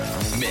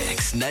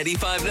Kicks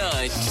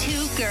 95.9.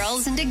 Two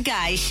girls and a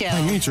guy show.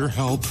 I need your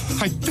help.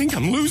 I think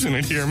I'm losing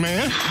it here,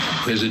 man.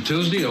 Is it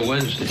Tuesday or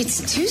Wednesday?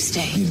 It's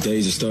Tuesday. The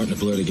days are starting to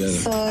blur together.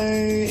 So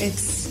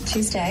it's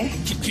Tuesday.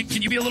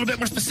 Can you be a little bit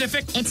more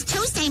specific? It's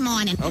Tuesday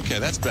morning. Okay,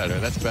 that's better.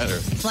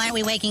 Why are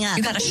we waking up?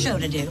 You got a show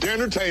to do. To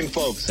entertain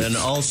folks. And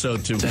also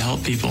to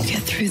help people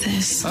Get through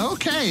this.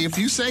 Okay, if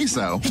you say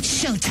so.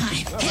 It's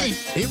showtime. Hit it.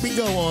 Here we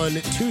go on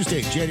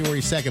Tuesday,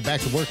 January 2nd,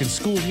 back to work and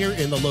school here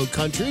in the Low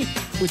Country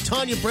with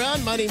Tanya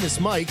Brown. My name is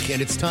Mike,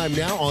 and it's time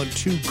now on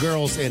Two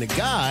Girls and a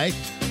Guy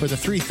for the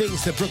three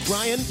things that Brooke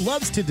Ryan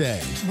loves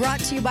today. Brought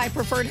to you by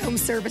Preferred Home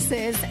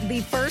Services.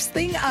 The first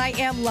thing I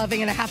am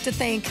loving, and I have to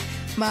thank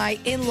my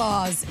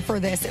in-laws for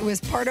this. It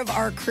was part of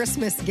our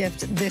Christmas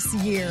gift this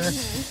year.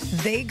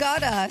 They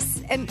got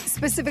us, and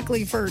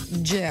specifically for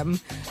Jim,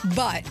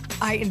 but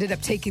I ended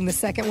up taking the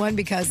second one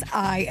because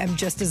I am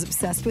just as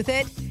obsessed with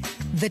it.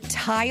 The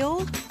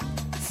tile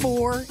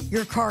for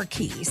your car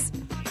keys.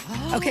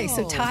 Okay,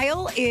 so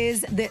tile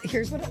is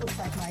here's what it looks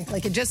like, Mike.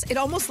 Like it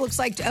almost looks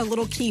like a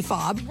little key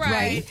fob,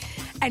 right?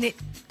 And it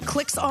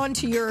clicks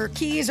onto your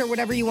keys or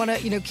whatever you want to,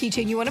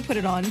 keychain you want to put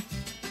it on.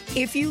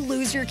 If you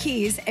lose your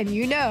keys, and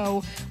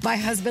my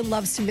husband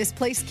loves to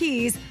misplace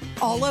keys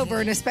all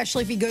over, and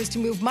especially if he goes to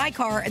move my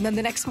car, and then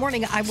the next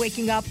morning I'm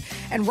waking up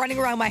and running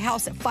around my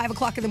house at 5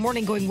 o'clock in the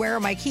morning going, where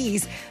are my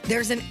keys?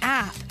 There's an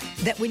app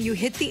that when you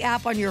hit the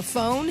app on your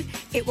phone,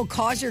 it will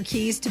cause your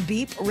keys to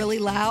beep really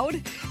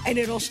loud, and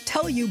it'll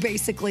tell you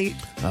basically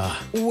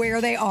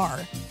where they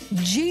are.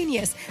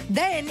 Genius.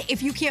 Then,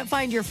 if you can't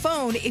find your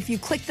phone, if you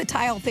click the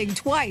tile thing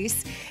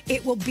twice,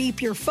 it will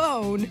beep your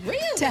phone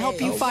to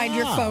help you find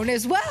your phone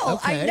as well.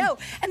 Okay. I know.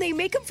 And they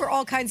make them for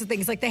all kinds of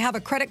things. Like they have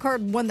a credit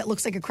card, one that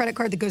looks like a credit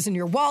card that goes in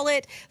your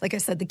wallet. Like I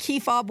said, the key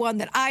fob one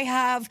that I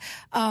have.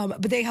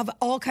 But they have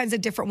all kinds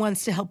of different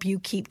ones to help you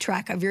keep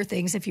track of your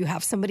things if you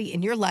have somebody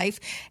in your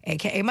life,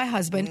 aka my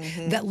husband,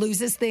 that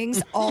loses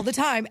things all the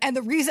time. And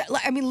the reason,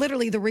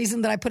 literally the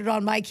reason that I put it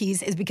on my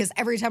keys is because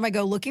every time I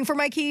go looking for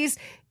my keys,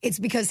 it's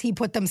because he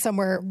put them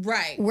somewhere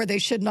where they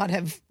should not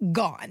have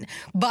gone.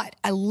 But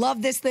I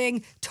love this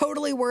thing.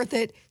 Totally worth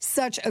it.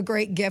 Such a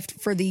great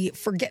gift for the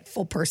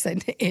forgetful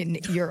person in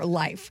your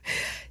life.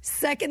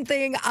 Second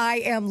thing I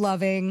am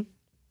loving,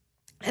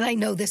 and I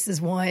know this is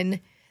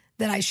one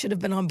that I should have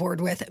been on board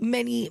with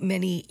many,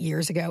 many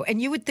years ago. And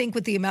you would think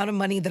with the amount of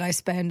money that I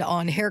spend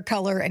on hair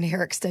color and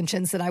hair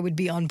extensions that I would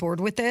be on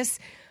board with this,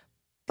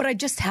 but I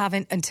just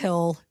haven't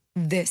until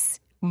this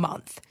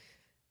month.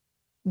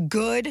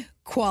 Good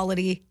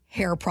quality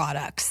hair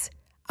products.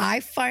 I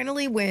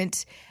finally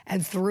went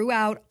and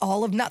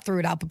not threw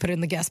it out, but put it in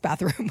the guest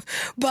bathroom,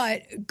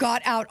 but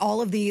got out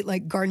all of the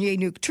Garnier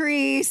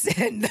Nutrice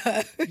and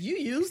you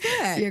use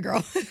that. Yeah,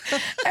 girl.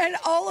 And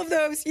all of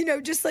those,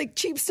 just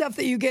cheap stuff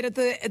that you get at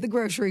the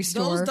grocery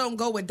store. Those don't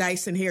go with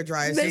Dyson hair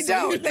dryers. They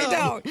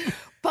don't.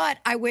 But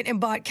I went and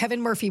bought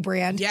Kevin Murphy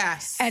brand.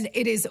 Yes. And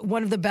it is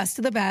one of the best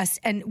of the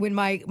best. And when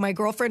my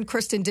girlfriend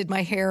Kristen did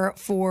my hair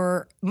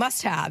for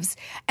must-haves,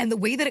 and the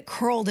way that it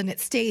curled and it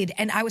stayed,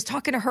 and I was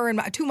talking to her,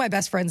 and two of my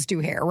best friends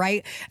do hair,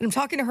 right? And I'm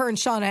talking to her and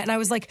Shauna, and I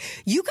was like,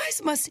 you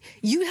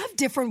have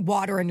different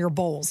water in your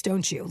bowls,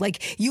 don't you?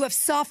 You have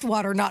soft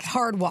water, not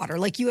hard water.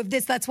 You have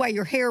this, that's why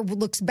your hair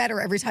looks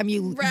better every time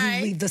you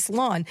leave the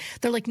salon.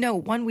 They're like, no,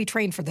 one, we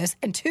train for this.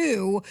 And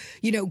two,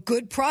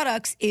 good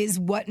products is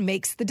what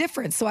makes the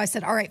difference. So I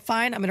said, all right,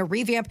 fine, I'm going to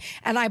revamp.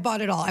 And I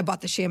bought it all. I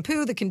bought the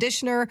shampoo, the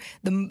conditioner,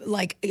 the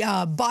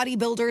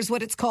bodybuilder is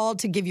what it's called,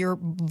 to give your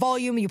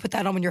volume. You put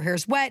that on when your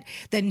hair's wet.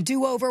 Then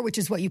do-over, which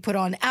is what you put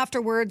on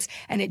afterwards.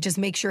 And it just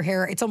makes your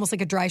hair, it's almost like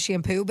a dry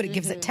shampoo, but it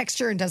gives it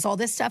texture and does all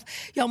this stuff.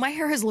 Y'all, my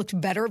hair has looked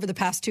better over the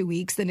past 2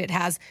 weeks than it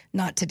has,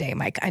 not today,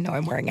 Mike. I know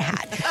I'm wearing a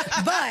hat.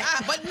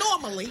 But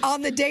normally.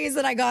 On the days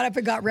that I got up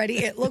and got ready,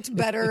 it looked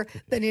better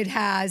than it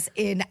has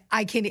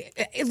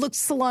it looked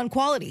salon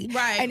quality.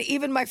 Right. And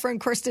even my friend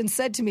Kristen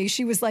said to me,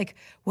 she was like,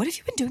 what have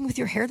you been doing with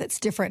your hair that's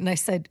different? And I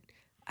said,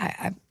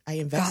 I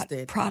invested.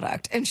 Got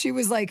product. And she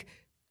was like,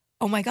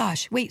 oh my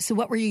gosh, wait, so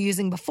what were you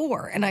using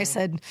before? And I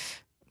said,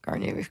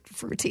 Garnier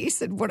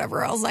Fructis and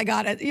whatever else I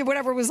got,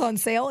 whatever was on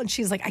sale. And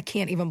she's like, I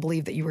can't even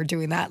believe that you were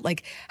doing that.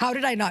 How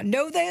did I not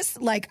know this?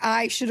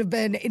 I should have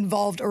been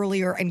involved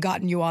earlier and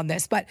gotten you on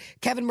this. But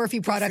Kevin Murphy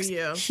products,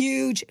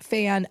 huge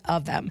fan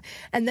of them.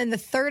 And then the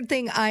third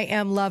thing I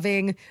am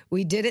loving,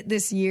 we did it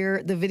this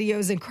year. The video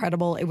is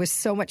incredible. It was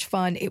so much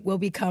fun. It will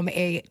become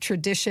a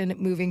tradition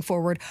moving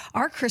forward.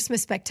 Our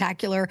Christmas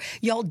Spectacular,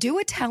 y'all do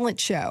a talent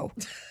show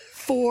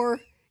for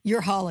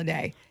your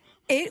holiday.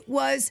 It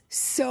was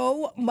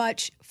so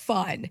much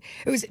fun.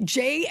 It was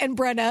Jay and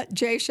Brenna,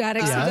 Jay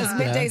Shattuck, who does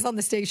middays on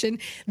the station.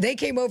 They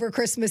came over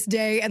Christmas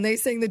Day and they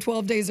sang the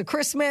 12 Days of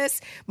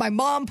Christmas. My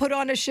mom put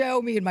on a show.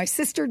 Me and my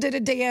sister did a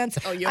dance.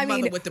 Oh, your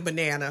mother with the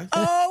banana.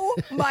 Oh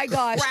Oh my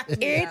gosh. Crack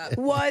me up. It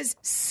was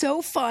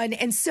so fun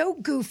and so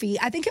goofy.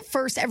 I think at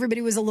first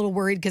everybody was a little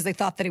worried because they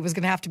thought that it was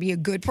going to have to be a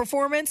good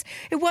performance.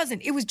 It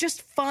wasn't. It was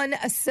just fun,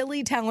 a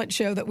silly talent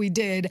show that we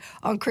did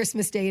on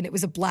Christmas Day, and it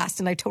was a blast.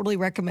 And I totally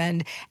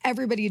recommend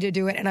everybody to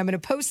do it. And I'm going to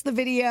post the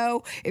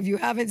video, if you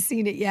haven't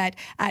seen it yet,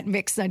 at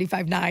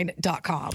mix959.com.